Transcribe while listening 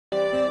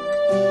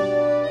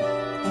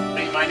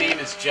My name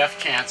is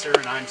Jeff Chancer,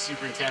 and I'm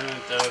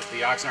superintendent of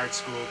the Oxnard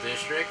School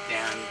District,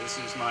 and this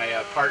is my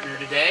partner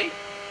today.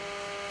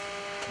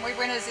 Muy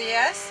buenos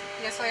días,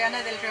 yo soy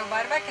Ana del Río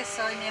Barba, que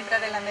soy miembro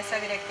de la mesa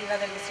directiva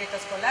del distrito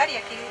escolar, y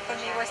aquí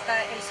conmigo está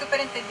el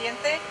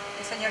superintendente,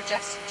 el señor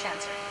Jeff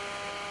Chancer.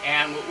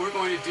 And what we're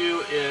going to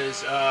do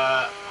is,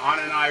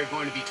 Anna and I are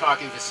going to be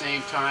talking at the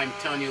same time,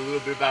 telling you a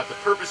little bit about the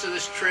purpose of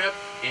this trip,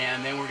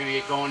 and then we're going to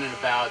get going in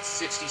about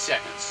 60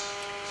 seconds.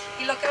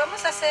 Y lo que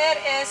vamos a hacer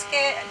es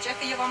que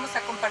Jeff y yo vamos a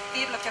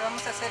compartir lo que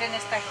vamos a hacer en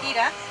esta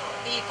gira,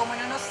 y como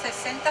en unos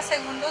 60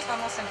 segundos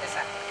vamos a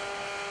empezar.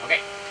 Okay,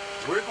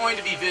 we're going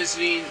to be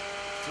visiting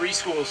 3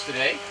 schools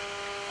today.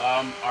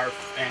 And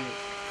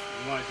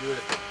you want to do it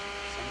at the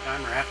same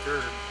time or after?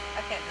 Or?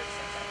 I can't do it at the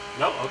same time.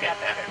 No? Okay.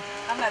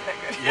 I'm not that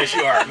good. Yes,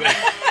 you are.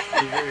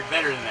 You're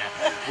better than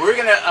that. We're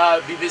going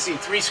to be visiting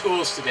 3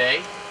 schools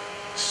today: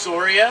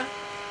 Soria,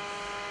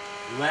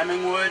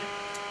 Lemonwood,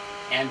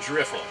 and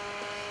Driffle.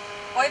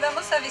 Hoy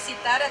vamos a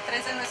visitar a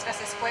 3 de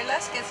nuestras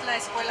escuelas, que es la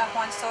escuela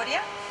Juan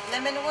Soria,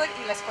 Lemonwood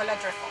y la escuela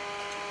Driffle.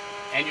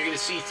 And you're going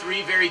to see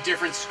 3 very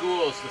different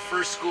schools. The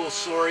first school,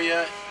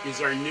 Soria,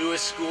 is our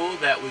newest school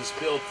that was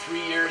built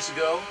 3 years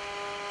ago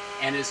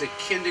and is a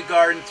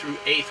kindergarten through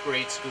 8th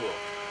grade school.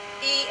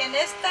 Y en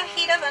esta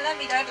gira van a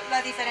mirar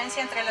la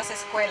diferencia entre las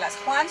escuelas.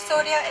 Juan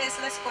Soria es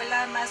la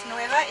escuela más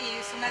nueva y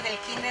es una del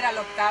kinder al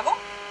 8º,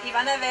 y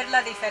van a ver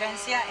la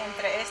diferencia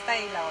entre esta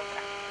y la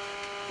otra.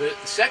 The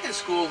second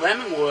school,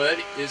 Lemonwood,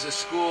 is a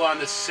school on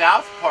the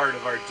south part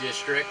of our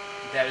district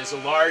that is a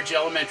large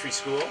elementary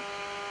school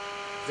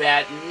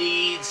that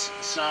needs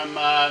some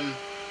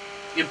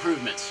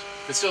improvements,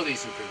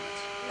 facilities improvements.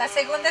 La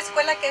segunda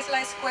escuela, que es la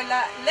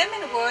escuela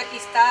Lemonwood, y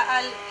está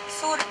al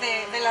sur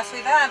de la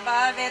ciudad,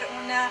 va a haber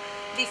una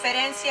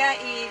diferencia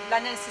y la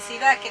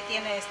necesidad que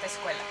tiene esta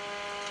escuela.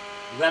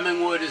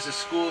 Lemonwood is a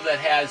school that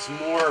has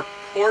more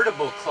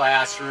portable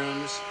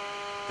classrooms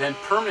than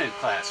permanent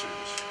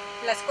classrooms.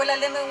 La escuela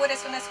Lemonwood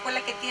es una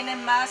escuela que tiene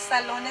más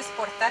salones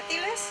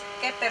portátiles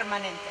que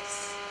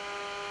permanentes.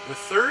 The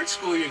third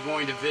school you're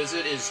going to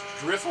visit is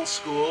Driffle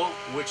School,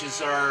 which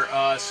is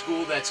our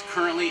school that's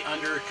currently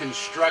under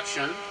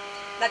construction.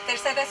 La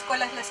tercera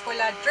escuela es la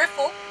escuela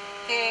Driffle,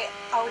 que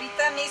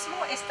ahorita mismo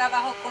está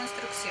bajo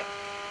construcción.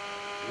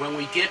 When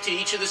we get to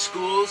each of the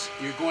schools,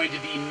 you're going to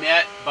be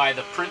met by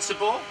the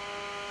principal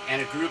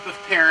and a group of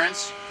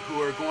parents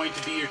who are going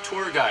to be your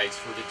tour guides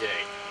for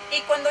today.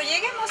 Y cuando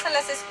lleguemos a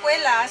las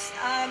escuelas,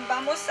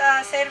 vamos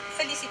a ser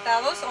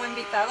felicitados o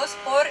invitados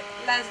por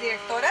las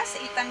directoras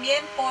y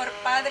también por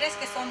padres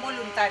que son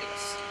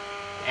voluntarios.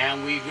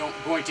 And we're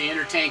going to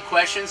entertain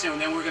questions, and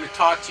then we're going to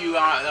talk to you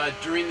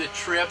during the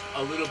trip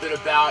a little bit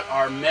about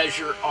our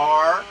Measure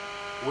R,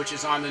 which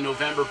is on the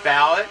November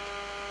ballot,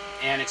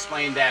 and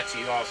explain that to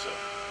you also.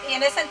 Y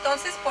en ese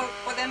entonces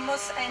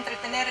podemos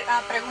entretener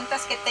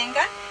preguntas que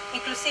tengan.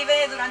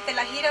 Inclusive durante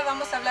la gira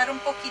vamos a hablar un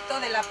poquito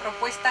de la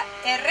propuesta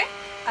R,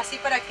 así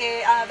para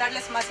que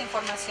darles más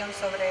información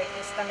sobre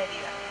esta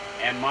medida.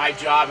 And my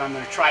job, I'm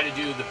going to try to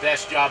do the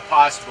best job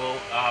possible.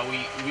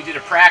 We did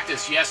a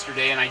practice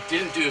yesterday and I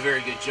didn't do a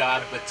very good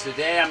job, but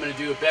today I'm going to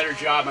do a better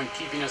job on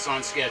keeping us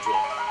on schedule.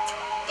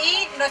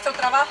 Y nuestro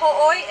trabajo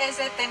hoy es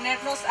de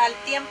tenernos al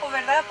tiempo,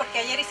 ¿verdad? Porque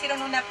ayer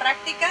hicieron una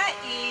práctica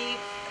y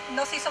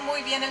no se hizo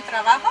muy bien el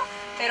trabajo,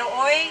 pero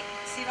hoy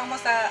sí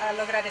vamos a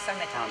lograr esa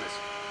meta. Promise.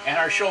 And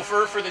our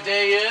chauffeur for the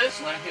day is,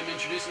 let him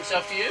introduce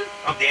himself to you.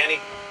 I'm Danny.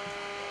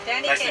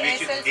 Danny, Nice que to meet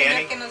es you, el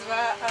Danny. señor que nos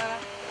va a...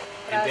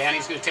 And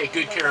Danny's going to take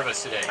good care of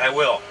us today. I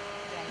will.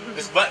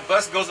 This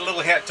bus goes a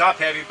little top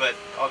heavy, but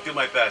I'll do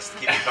my best to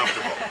keep you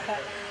comfortable.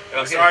 And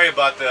I'm sorry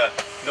about the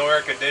no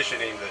air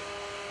conditioning.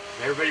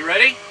 Everybody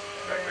ready?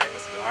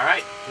 Let's go. All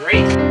right,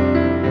 great.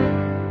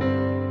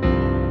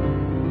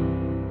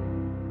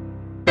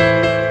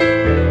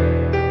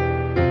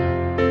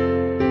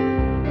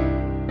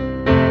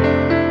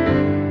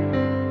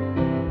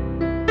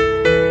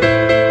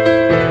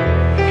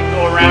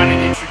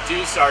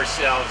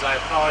 Ourselves. I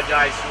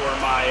apologize for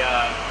my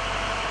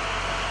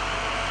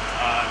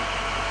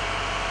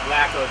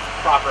lack of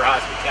proper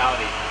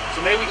hospitality.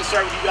 So maybe we can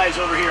start with you guys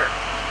over here.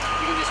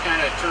 You can just kind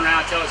of turn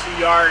around and tell us who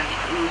you are and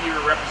who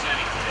you're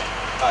representing today.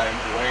 Hi, I'm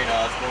Dwayne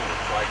Osborne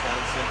with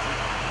Tri-County Center.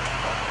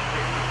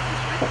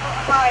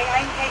 Hi,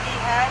 I'm Peggy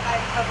Hatt.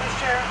 I'm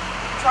publisher,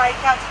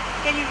 Tri-County.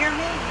 Can you hear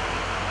me?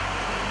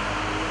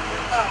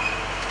 Oh.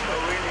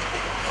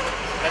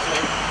 That's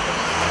it.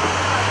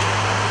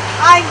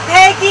 I'm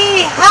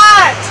Peggy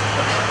Hatt,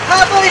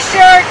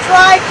 publisher,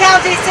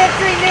 Tri-County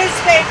Century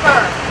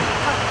newspaper.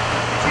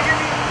 Did you hear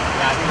me?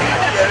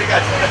 Yeah, we got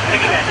you.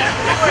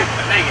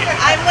 Thank you.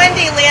 I'm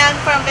Wendy Lynn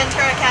from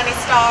Ventura County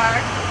Star.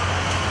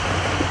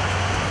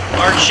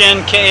 Mark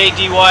Shen,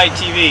 KADY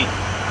TV.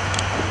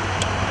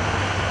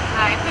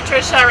 Hi,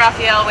 Patricia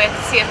Raphael with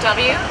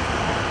CFW.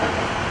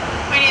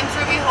 My name's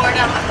Ruby Horde.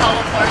 I'm with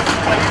Follow Force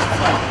Reporters as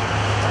well.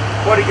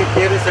 Cody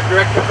Gutierrez, the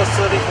Director of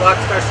Facility for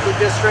Oxnard School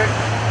District.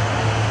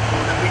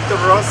 Victor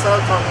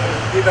Rosa from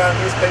Viva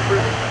Newspaper.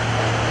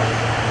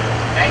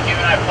 Thank you,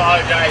 and I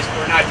apologize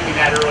for not doing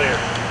that earlier.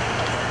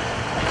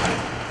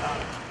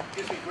 It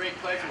gives me great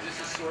pleasure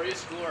is Soria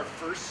School, our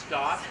first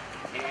stop,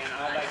 and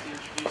I'd like to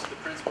introduce the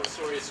principal of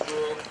Soria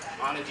School,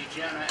 Ana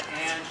DiGemma,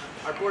 and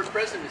our board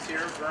president is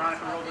here,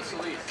 Veronica Robles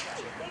Solis.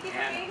 Thank you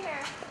for being here.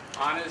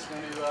 Ana is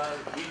going to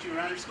lead you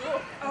around her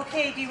school.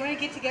 Okay, do you want to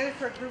get together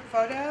for a group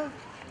photo?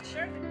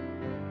 Sure.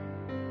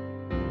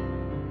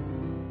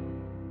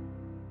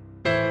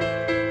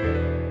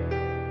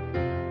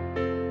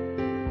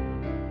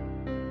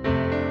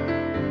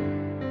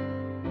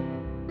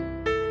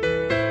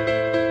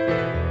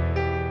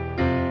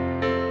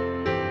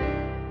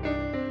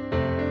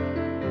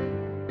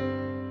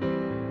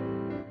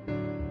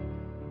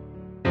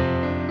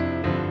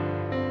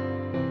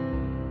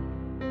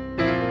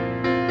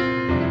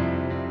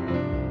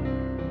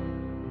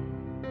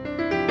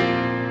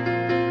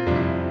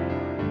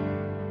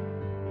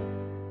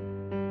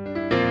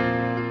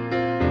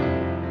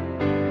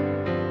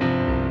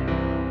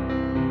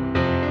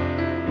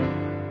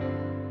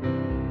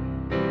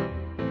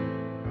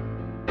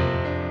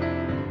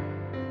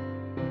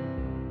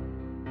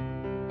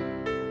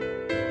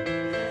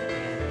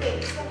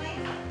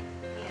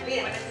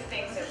 One of the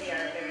things that we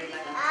are very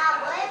lucky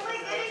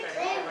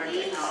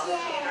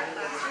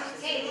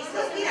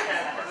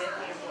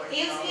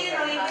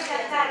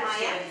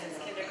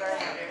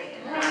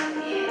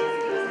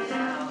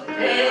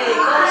Hey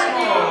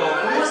Cosmo,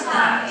 ¿cómo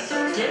estás?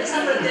 ¿Quieres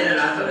aprender el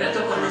alfabeto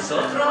con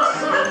nosotros?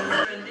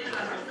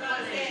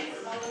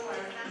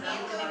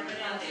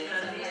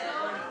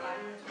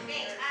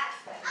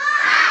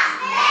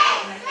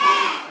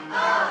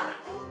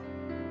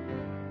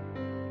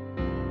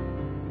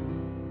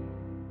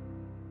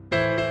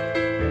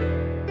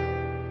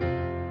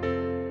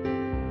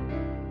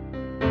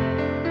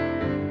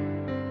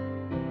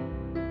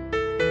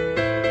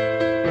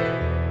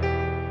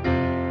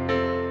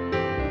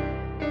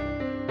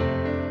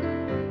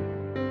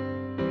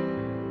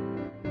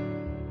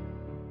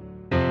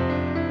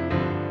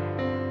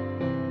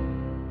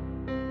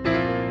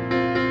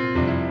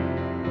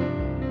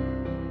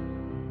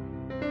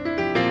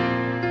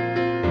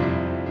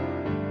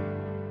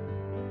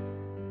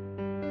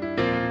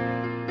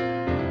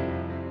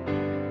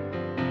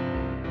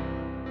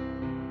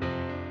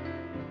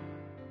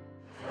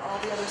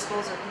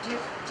 Schools, or could you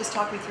just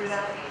talk me through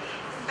that?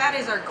 That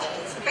is our goal.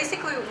 So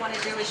basically what we want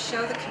to do is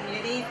show the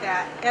community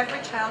that every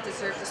child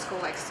deserves a school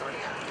like Soria.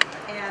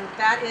 And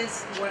that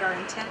is what our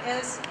intent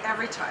is,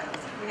 every child.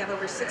 We have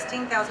over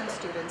 16,000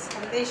 students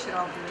and they should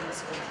all be in the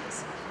school like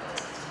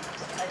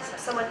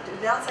Soria.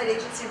 Did the outside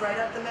agency write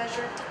up the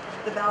measure,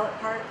 the ballot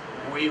part?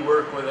 We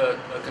work with a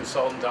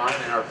consultant on it,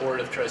 and our board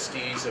of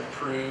trustees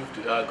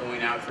approved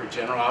going out for a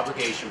general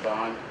obligation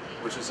bond,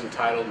 which is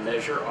entitled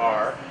Measure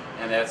R,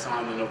 and that's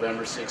on the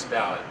November 6th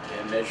ballot.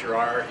 And Measure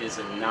R is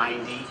a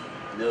 $90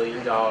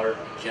 million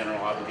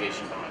general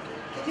obligation bond.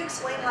 Can you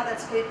explain how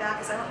that's paid back?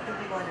 Because I don't think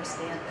people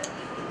understand it.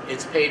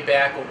 It's paid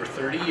back over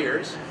 30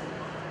 years,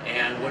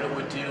 and what it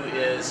would do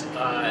is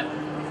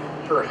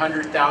per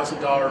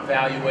 $100,000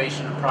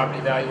 valuation,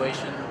 property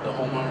valuation, the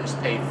homeowners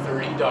pay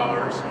 $30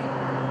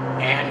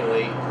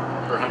 annually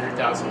per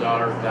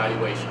 $100,000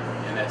 valuation,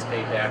 and that's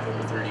paid back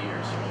over 30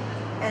 years.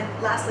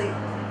 And lastly,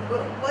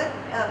 what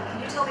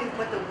can you tell me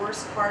what the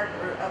worst part,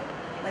 or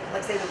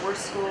like say the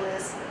worst school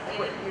is,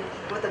 like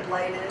what the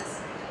blight is?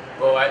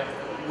 Well,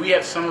 we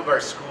have some of our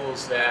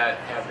schools that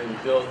have been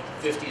built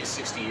 50 to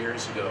 60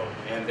 years ago,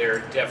 and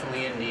they're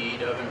definitely in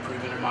need of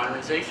improvement and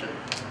modernization.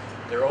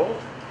 They're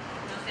old.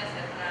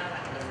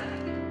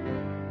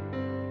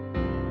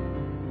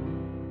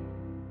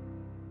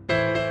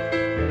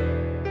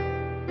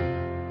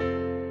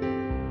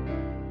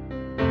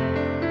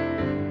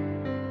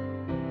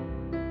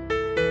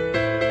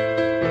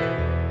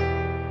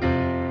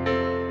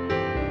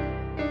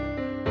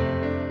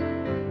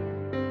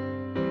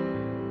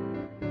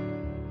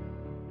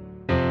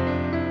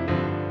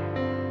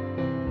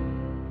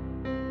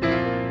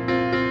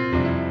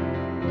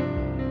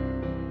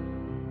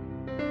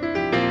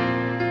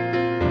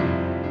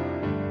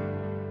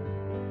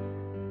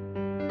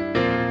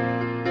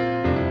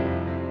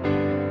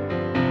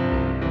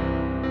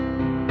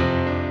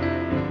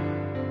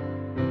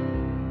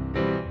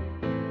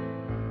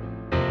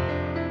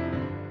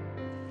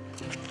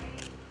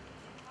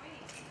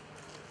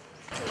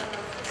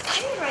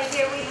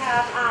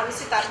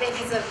 Mr. Tarbe,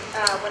 he's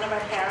one of our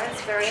parents,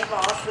 very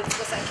involved with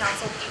School Site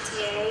Council,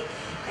 PTA,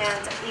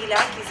 and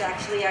ELAC, he's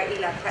actually our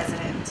ELAC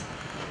president.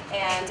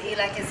 And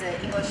ELAC is an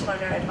English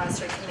Learner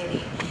Advisory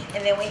Committee.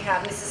 And then we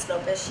have Mrs.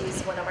 Lopez,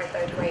 she's one of our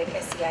third grade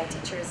SCI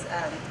teachers,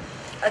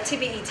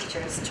 TBE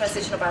teachers,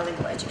 Transitional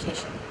Bilingual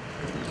Education.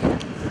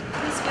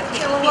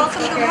 Okay, well,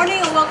 welcome, good morning,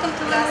 and welcome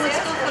to Linwood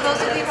School for those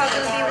of you who are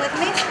going to be with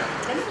me.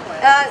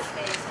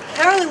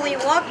 Apparently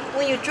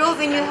when you drove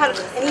in, you had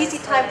an easy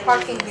time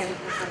parking here.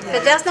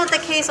 But that's not the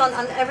case on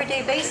an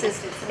everyday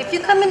basis. If you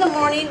come in the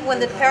morning when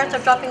the parents are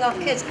dropping off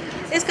kids,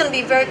 it's going to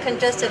be very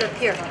congested up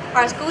here.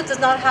 Our school does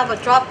not have a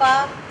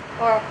drop-off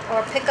or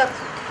pick-up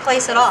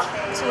place at all,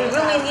 so we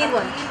really need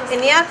one.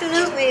 In the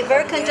afternoons, we're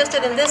very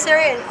congested in this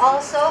area and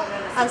also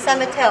on San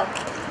Mateo.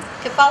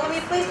 Okay, follow me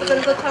please. We're going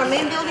to go to our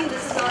main building.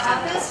 This is our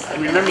office.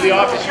 Remember the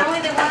office?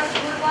 Generally they want us to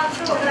walk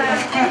through. I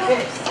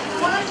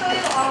want to show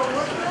you our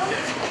workroom.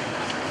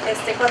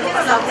 Cuando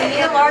pasamos We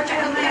need a larger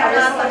computer,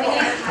 we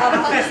need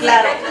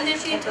air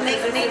conditioning to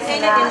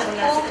maintain it in the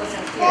full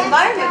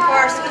environment for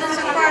our students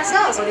and for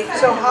ourselves.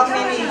 So how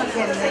many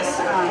can this?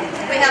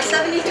 We have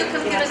 72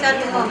 computers at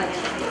the moment.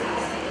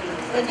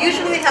 And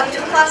usually we have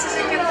 2 classes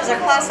in here because our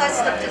class size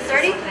is up to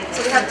 30,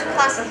 so we have 2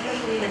 classes.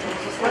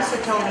 What's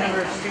the total number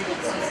of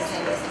students?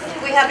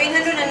 We have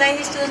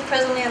 890 students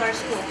presently at our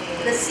school.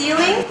 The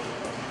ceiling,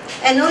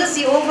 and notice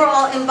the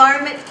overall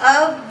environment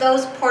of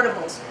those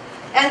portables.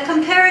 And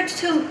compare it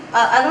to,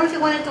 I don't know if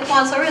you went into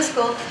Juan Soria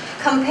School,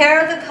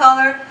 compare the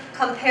color,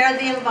 compare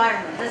the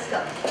environment. Let's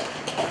go.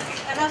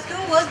 And our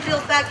school was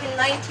built back in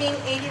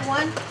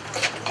 1981.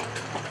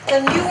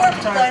 The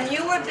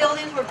newer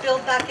buildings were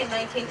built back in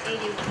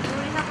 1981. Do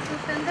we have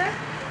proof in there?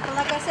 But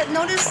like I said,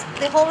 notice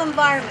the whole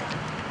environment.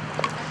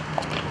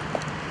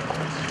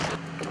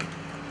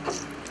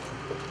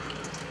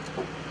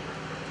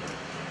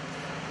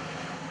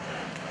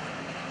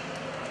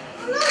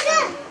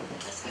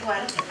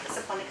 igual,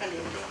 se pone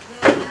caliente.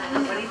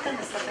 Ahorita no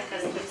está tan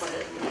caliente por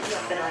el frío,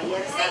 pero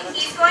ayer estaba.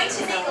 He's going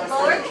to make a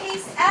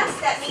lowercase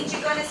s. That means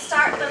you're going to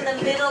start from the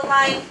middle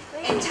line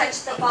and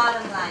touch the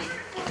bottom line.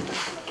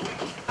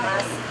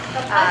 Más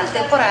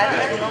temporal,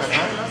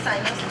 unos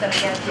años, pero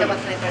ya lleva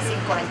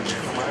 35 años.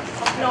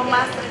 No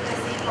más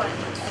 35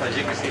 años. So as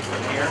you can see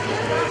from here.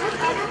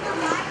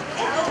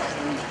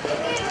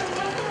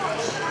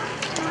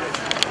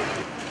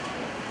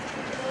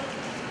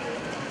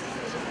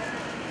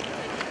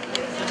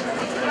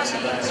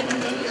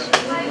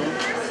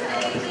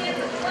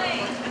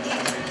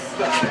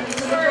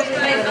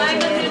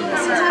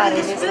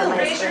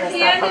 Raise your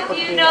hand if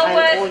you know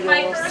what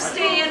my first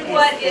day in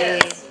what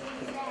is.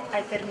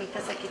 My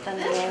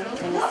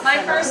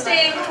first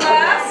day in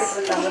class,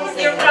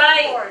 you're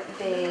right.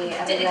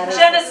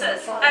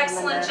 Genesis,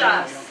 excellent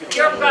job.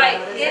 You're right,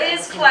 it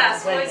is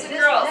class, boys and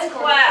girls,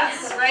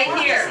 class, right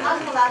here.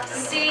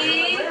 C-L-A-S-S.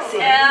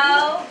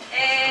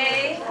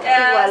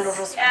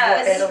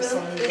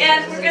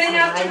 And we're going to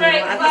have to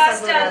write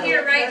class down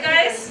here, right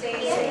guys?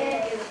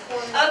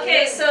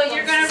 Okay, so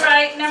you're going to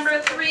write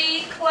number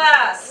 3,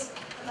 class.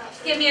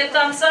 Give me a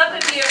thumbs up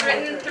if you have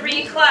written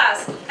 3,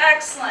 class.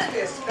 Excellent.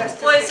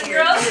 Boys and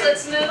girls,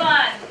 let's move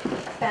on.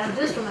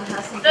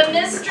 The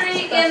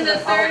Mystery in the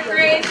 3rd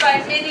Grade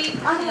by Minnie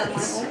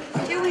Poots.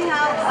 Here we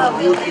have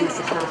buildings,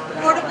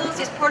 portables.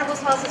 These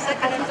portables house the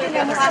 2nd and 3rd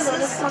grade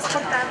classes.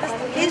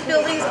 These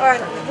buildings are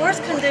in worse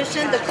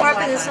condition. The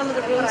carpet in some of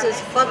the rooms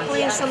is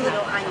buckling. Some of the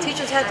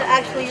teachers had to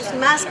actually use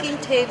masking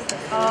tape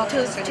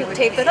to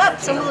tape it up.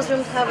 Some of those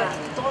rooms have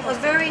a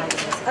very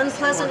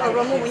unpleasant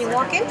aroma when you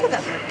walk into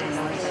them.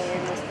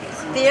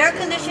 The air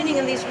conditioning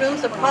in these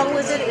rooms, the problem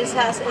with it is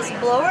it's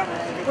blower.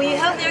 When you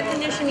have the air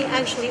conditioning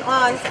actually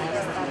on,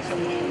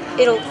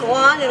 it'll go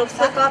on, it'll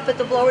click off, but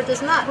the blower does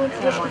not. The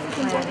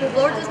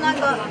blower does not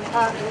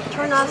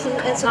turn off,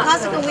 and so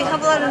consequently we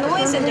have a lot of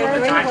noise in there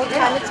during the whole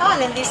time it's on.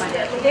 And these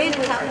days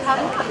we have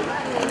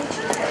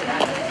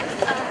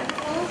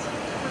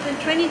We've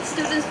been training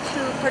students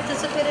to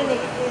participate in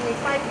a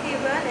 5K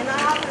run, and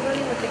not often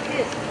running with the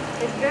kids.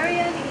 It's very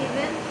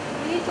uneven.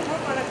 We need to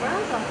work on our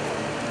grounds on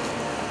it.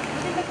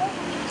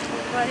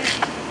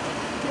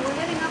 We're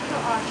heading up to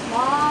our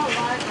small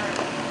library.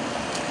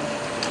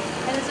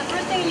 And it's the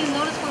first thing you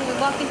notice when we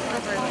walk into the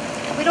room.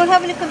 We don't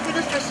have any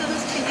computers for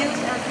students to use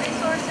as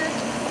resources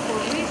for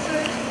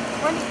research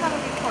or any kind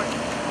of report.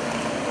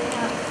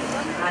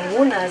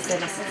 Algunas de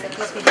las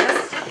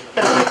enciclopedias,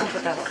 pero no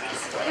computadoras.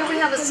 Here we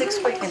have a 6th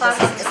grade class.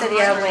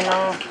 Sería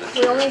bueno.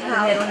 We only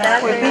have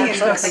that many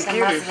books.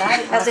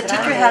 As the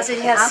teacher has it,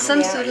 he has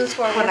some students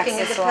who are working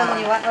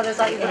independently, while others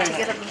are able to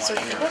get up and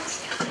search for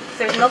books.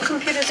 There's no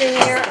computers in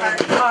here.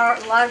 Our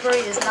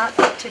library is not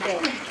up to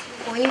date.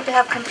 We need to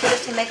have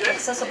computers to make it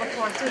accessible to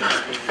our students.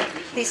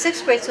 These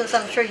 6th grade students,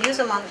 I'm sure, use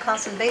them on a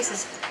constant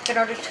basis in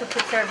order to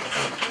prepare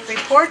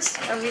reports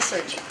and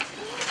research.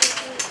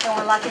 And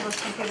we're lacking those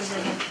computers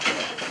in here.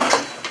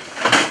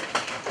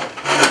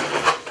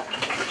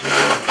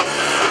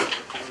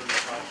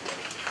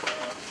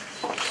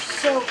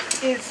 So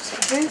is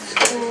this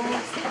school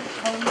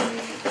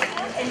only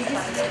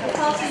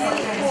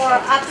for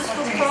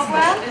after-school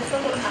program.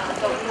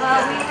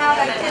 We have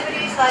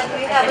activities like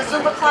we have a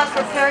Zumba class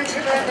for parents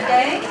during the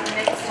day,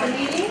 for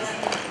meetings.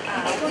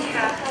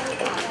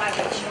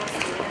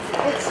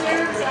 It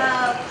serves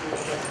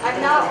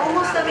now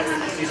almost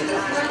 700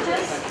 students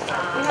lunches.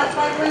 We have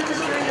 5 lunches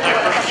during the day.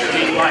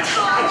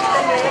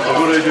 So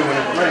what do they do when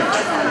it rains?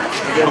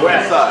 They get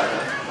wet.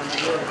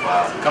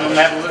 Come and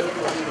have a look.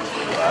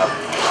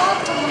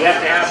 You have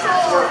to have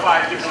 4 or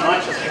 5 different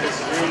lunches because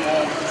the room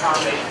won't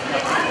accommodate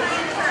enough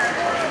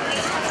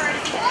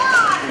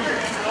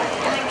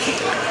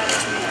people.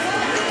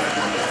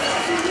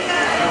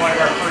 One of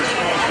our first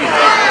schools we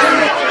had.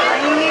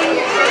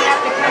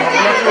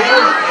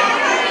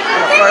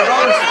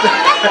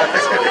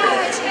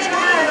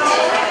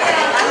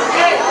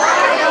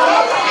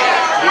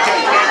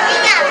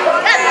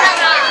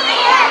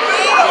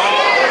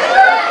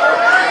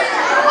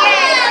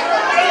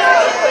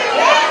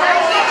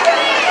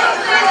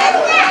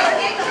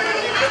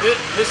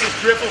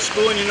 Driffle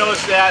School, and you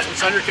notice that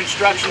it's under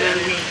construction, and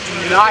we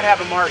do not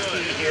have a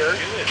marquee here,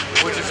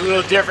 which is a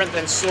little different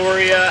than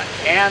Soria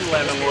and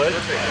Lemonwood.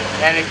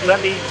 And let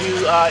me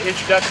do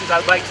introductions.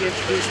 I'd like to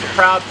introduce the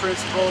proud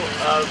principal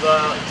of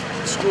the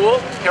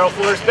school, Carol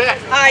Flores-Beck.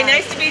 Hi,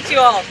 nice to meet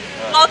you all.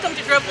 Welcome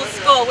to Driffle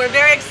School. We're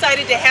very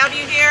excited to have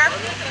you here.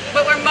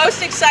 What we're most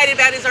excited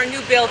about is our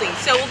new building.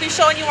 So we'll be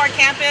showing you our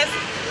campus,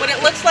 what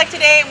it looks like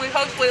today, and we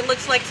hope what it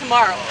looks like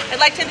tomorrow. I'd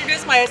like to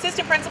introduce my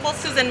assistant principal,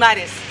 Susan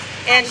Maris,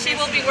 and she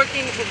will be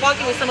walking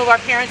with some of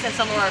our parents and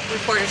some of our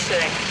reporters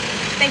today.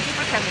 Thank you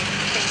for coming.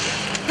 Thank you.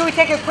 Can we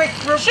take a quick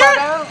group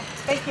photo?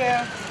 Thank you.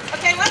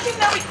 Okay, one thing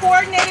that we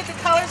coordinated the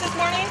colors this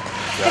morning,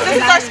 because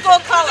this is our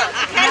school color,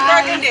 and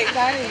burgundy. A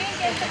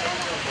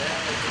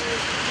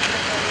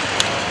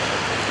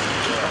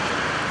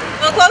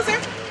little closer?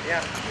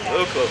 Yeah, a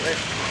little closer.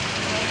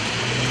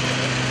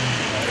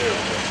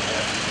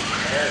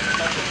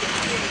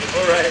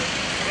 All right.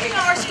 You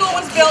know, our school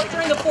was built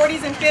during the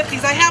 40s and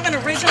 50s. I have an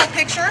original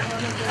picture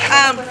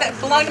that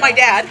belonged to my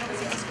dad.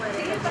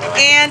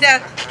 And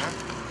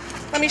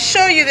let me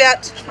show you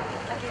that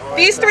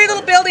these three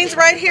little buildings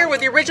right here were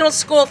the original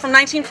school from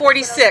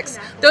 1946.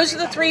 Those are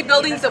the three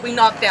buildings that we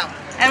knocked down.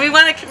 And we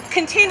want to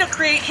continue to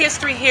create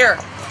history here.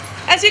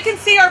 As you can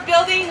see, our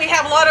building, we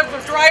have a lot of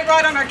dry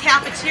rot on our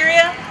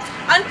cafeteria.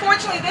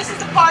 Unfortunately, this is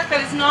the part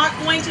that is not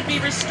going to be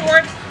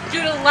restored due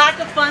to the lack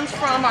of funds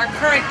from our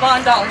current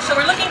bond dollars. So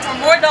we're looking for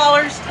more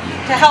dollars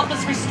to help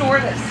us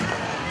restore this.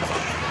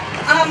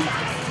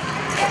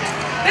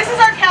 This is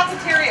our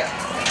cafeteria.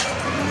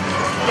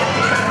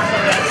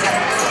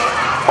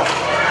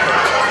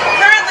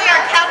 Currently,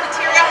 our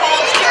cafeteria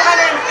holds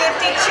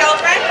 250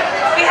 children.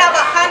 We have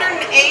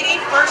 180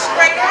 first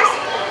graders.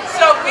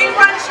 So we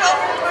run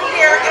children through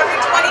here every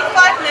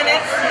 25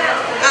 minutes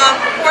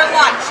for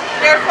lunch.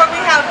 Therefore, we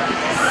have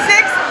 6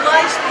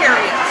 lunch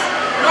periods.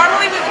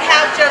 Normally we would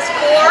have just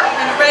 4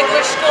 in a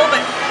regular school,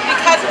 but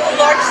because of the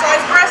large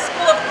size, we're a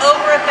school of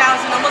over 1,000,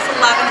 almost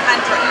 1,100.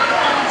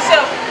 So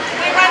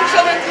we run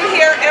children through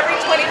here every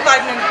 25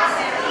 minutes.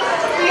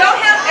 We don't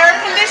have air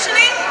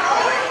conditioning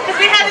because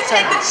we had to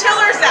take the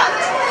chillers out.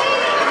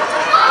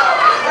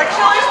 Our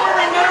chillers were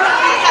removed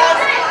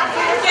because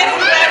we were getting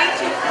ready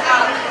to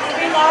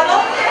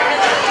remodel and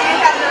we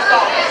have no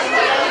dollars.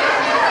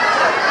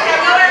 We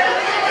have no air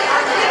conditioning.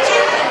 Our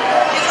kitchen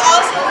is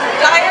also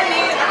in dire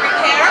need of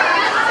repair.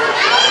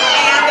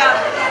 And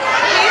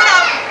we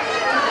have,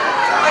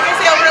 like I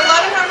say, over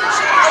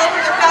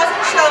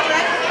 1,100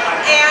 children,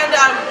 and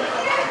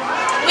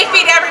we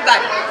feed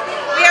everybody.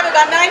 We have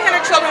about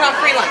 900 children on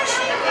free lunch.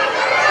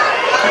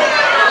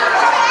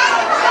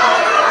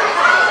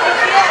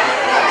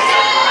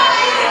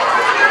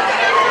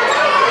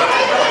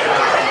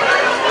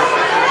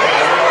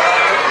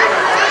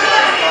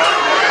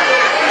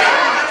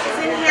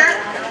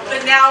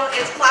 Now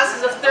it's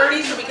classes of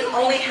 30, so we can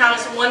only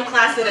house 1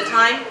 class at a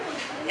time.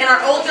 In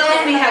our old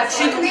building, we had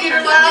 2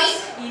 computer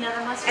labs,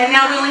 and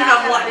now we only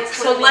have 1.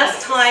 So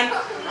less time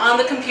on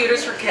the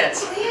computers for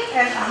kids.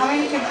 And how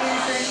many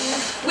computers are in here?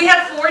 We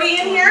have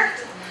 40 in here,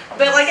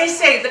 but like I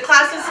say, the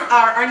classes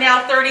are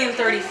now 30 and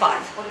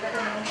 35.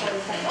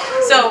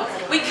 So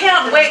we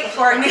can't wait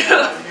for our new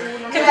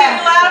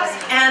computer labs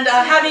and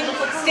having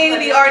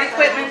state-of-the-art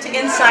equipment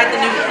inside the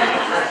new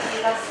building.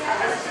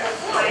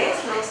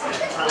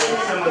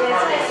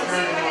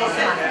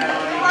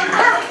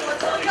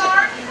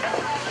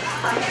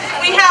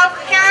 We have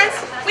parents,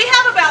 we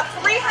have about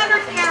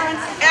 300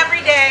 parents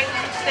every day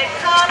that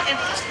come and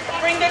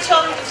bring their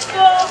children to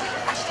school,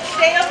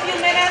 stay a few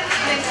minutes,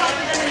 and then come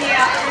to them in the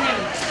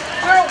afternoon.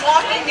 We're a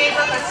walking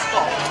neighborhood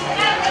school.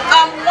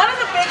 One of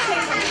the big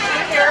things that we do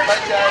here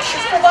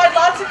is provide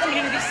lots of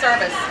community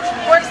service.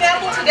 For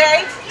example,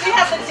 today, we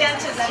have the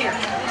dentist here.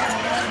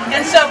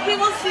 And so we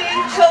will see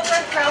children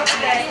throughout the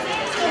day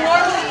who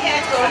normally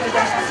can't go to the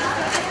dentist.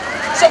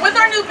 So with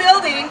our new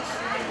building,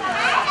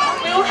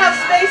 we will have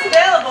space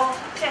available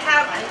to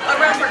have a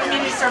room for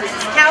community services,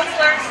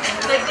 counselors,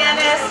 the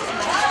dentist,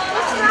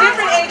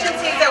 different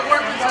agencies that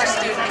work with our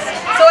students.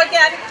 So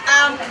again,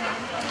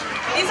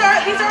 these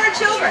are our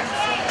children.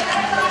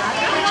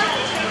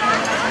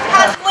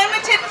 Has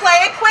limited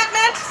play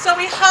equipment, so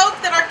we hope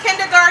that our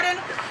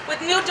kindergarten, with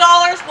new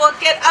dollars, will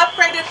get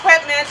upgraded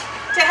equipment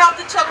to help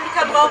the children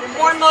become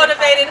more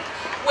motivated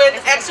with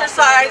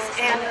exercise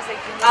and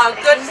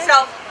good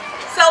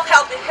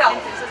self-help and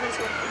health.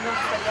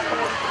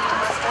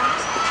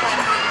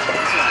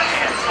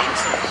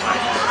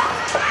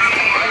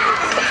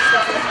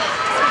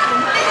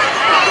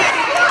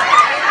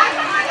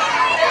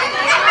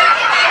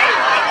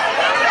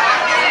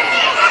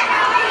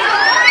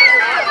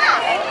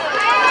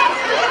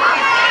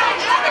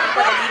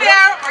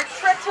 Our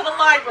trip to the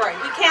library.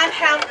 We can't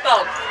have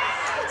both.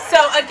 So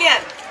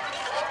again,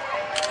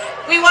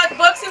 we want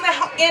books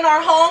in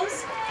our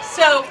homes.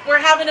 So we're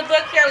having a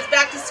book fair. It was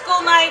back to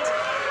school night.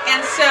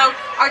 And so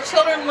our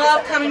children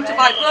love coming to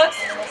buy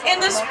books. in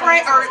the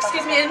spring, or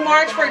excuse me, in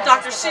March for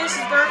Dr.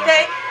 Seuss's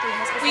birthday.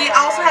 We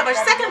also have a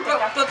second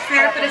book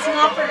fair, but it's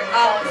not for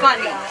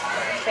funding.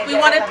 We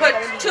want to put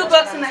 2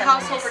 books in the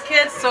household for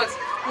kids, so it's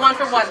 1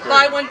 for 1.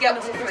 Buy one, get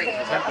one free.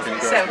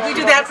 So we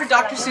do that for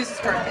Dr.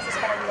 Seuss's birthday.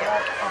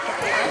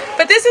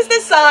 But this is the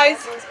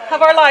size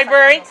of our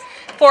library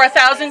for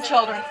 1,000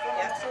 children.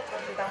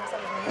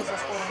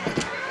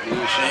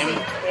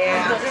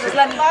 Yeah.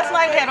 Last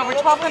night we had over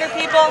 1,200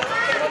 people.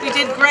 We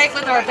did great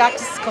with our back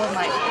to school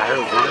night.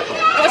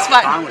 It was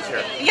fun.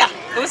 Yeah,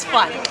 it was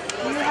fun.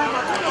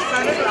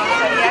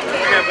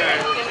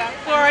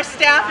 For our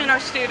staff and our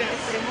students.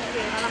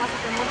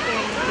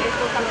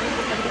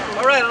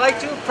 All right, I'd like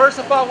to, first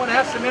of all, I want to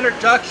have some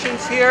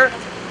introductions here.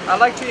 I'd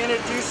like to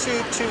introduce you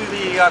to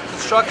the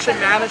construction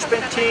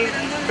management team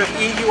from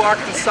EUR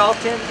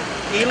Consultant,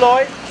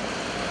 Eloy,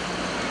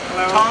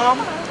 Tom,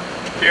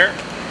 Here.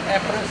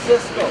 and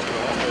Francisco,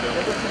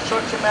 the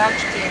construction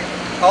management team.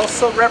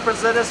 Also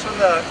representatives from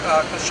the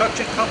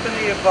construction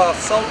company of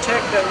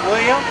Soltec,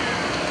 William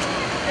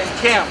and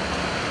Kim.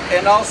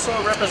 And also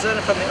a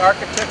representative from the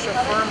architecture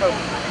firm of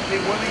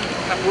William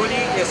and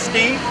Woody is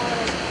Steve.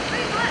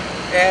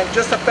 And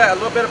just a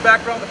little bit of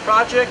background on the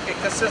project. It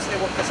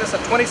will consist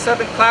of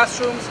 27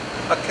 classrooms,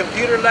 a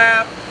computer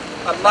lab,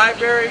 a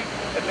library,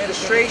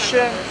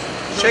 administration,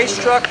 shade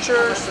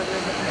structures,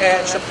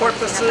 and support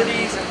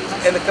facilities.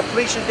 And the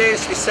completion date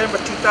is December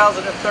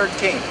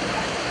 2013.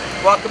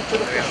 Welcome to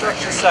the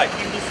construction site.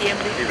 En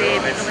diciembre de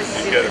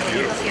 2013.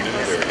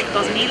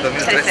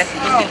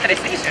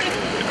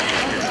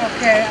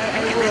 Okay,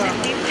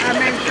 I'm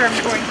in term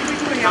going.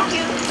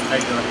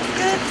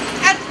 Good.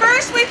 At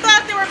first we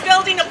thought they were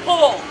building a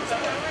pool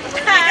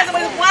because it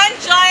was one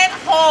giant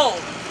hole.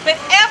 But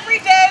every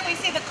day we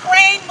see the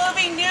crane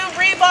moving new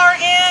rebar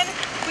in.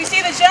 We see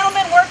the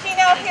gentlemen working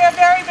out here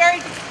very, very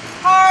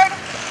hard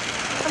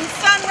from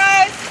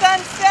sunrise,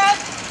 sunset,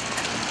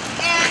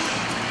 and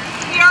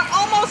we are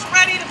almost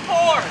ready to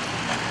pour.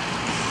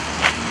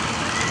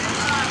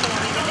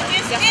 If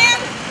you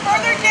stand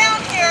further down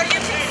here, you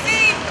can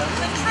see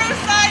the true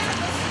size of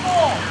the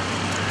school.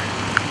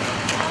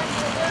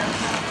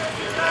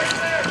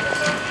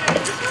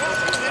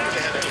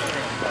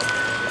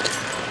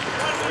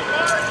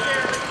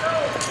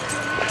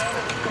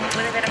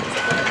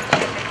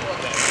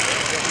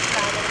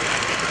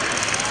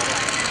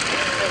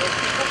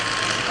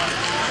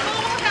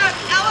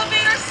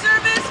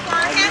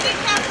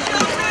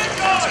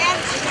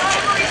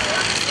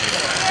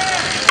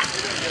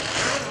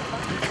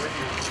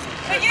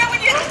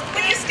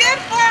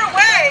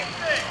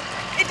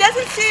 It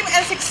doesn't seem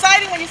as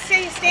exciting when you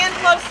stand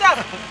close up.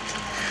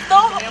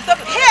 The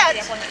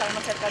pit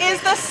is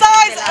the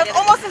size of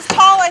almost as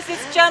tall as this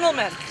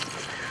gentleman.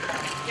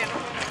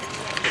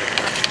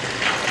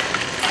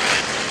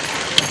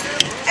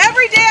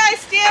 Every day I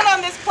stand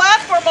on this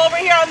platform over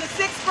here on the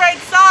 6th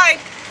grade side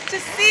to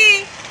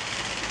see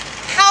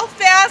how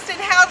fast and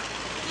how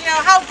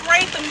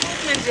great the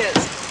movement is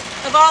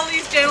of all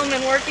these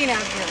gentlemen working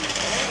out here.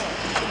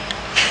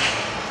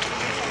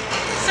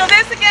 So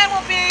this again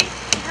will be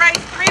grades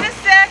 3 to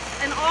 6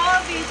 and all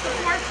of these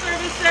support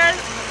services.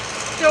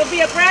 There will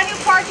be a brand new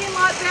parking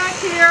lot back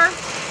here,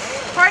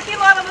 parking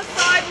lot on the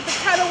side with the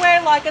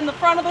cutaway like in the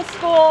front of the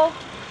school,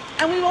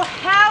 and we will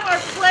have our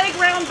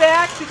playground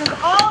back because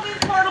all of these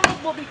portables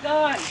will be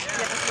gone.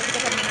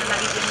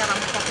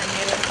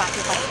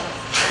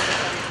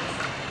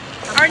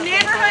 Our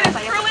neighborhood is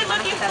truly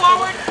looking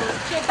forward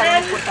to a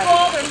brand new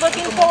school. They're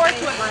looking forward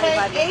to a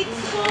K-8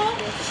 school.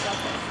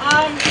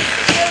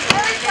 They're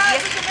very proud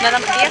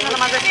of the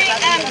community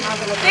and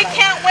they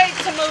can't wait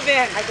to move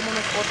in.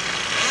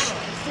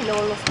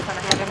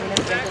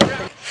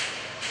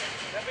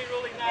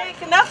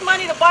 Make enough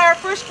money to buy our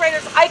first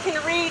graders I can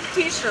read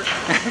t-shirts.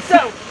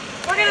 So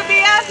we're going to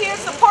be out here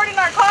supporting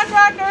our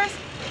contractors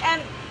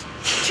and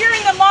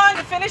cheering them on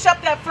to finish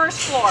up that first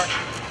floor.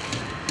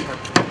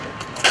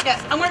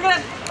 Yes, and we're going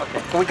to...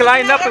 Okay. We can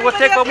line up and we'll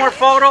take one more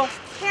photo.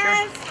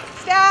 Parents,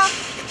 staff,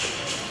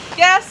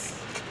 guests,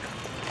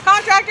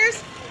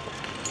 contractors.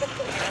 I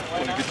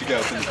want to get you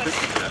guys in the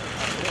picture.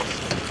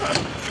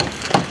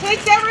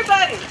 Takes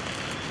everybody.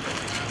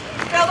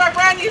 Build our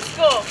brand new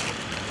school.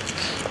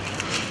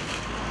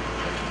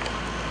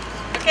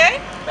 Okay?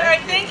 All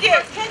right, thank you.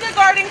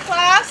 Kindergarten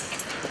class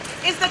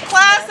is the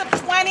class of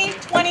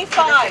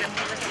 2025.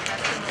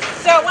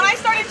 So when I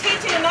started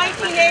teaching in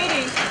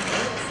 1980,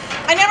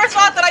 I never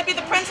thought that I'd be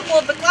the principal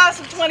of the class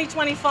of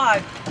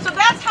 2025. So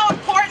that's how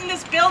important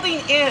this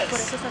building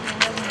is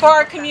for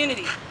our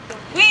community.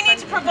 We need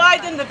to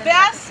provide them the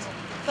best,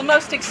 the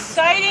most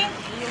exciting,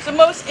 the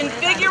most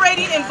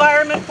invigorating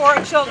environment for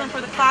our children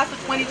for the class of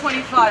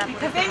 2025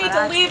 because they need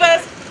to leave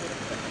us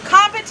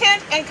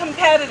competent and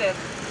competitive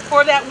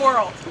for that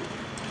world.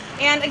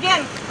 And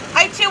again,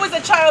 I too was a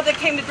child that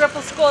came to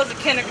Driftle School as a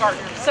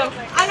kindergartner, so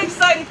I'm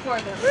excited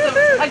for them. So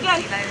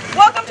again,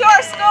 welcome to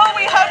our school.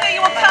 We hope that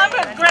you will come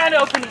to the grand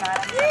opening.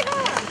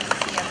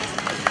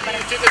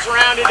 You took us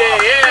around today,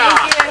 yeah.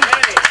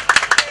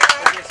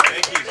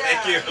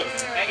 Thank you.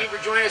 Thank you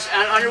for joining us.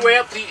 guys, on your way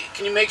up,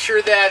 can you make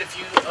sure that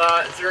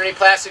if there are any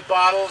plastic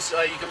bottles,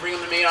 you can bring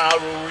them to me, and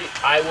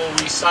I will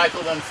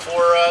recycle them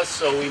for us,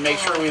 so we make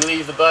sure we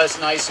leave the bus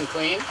nice and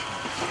clean.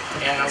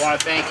 And I want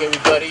to thank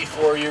everybody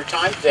for your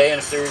time today.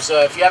 And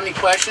if you have any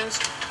questions,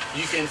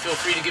 you can feel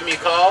free to give me a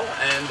call,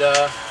 and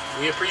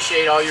we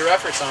appreciate all your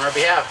efforts on our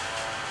behalf.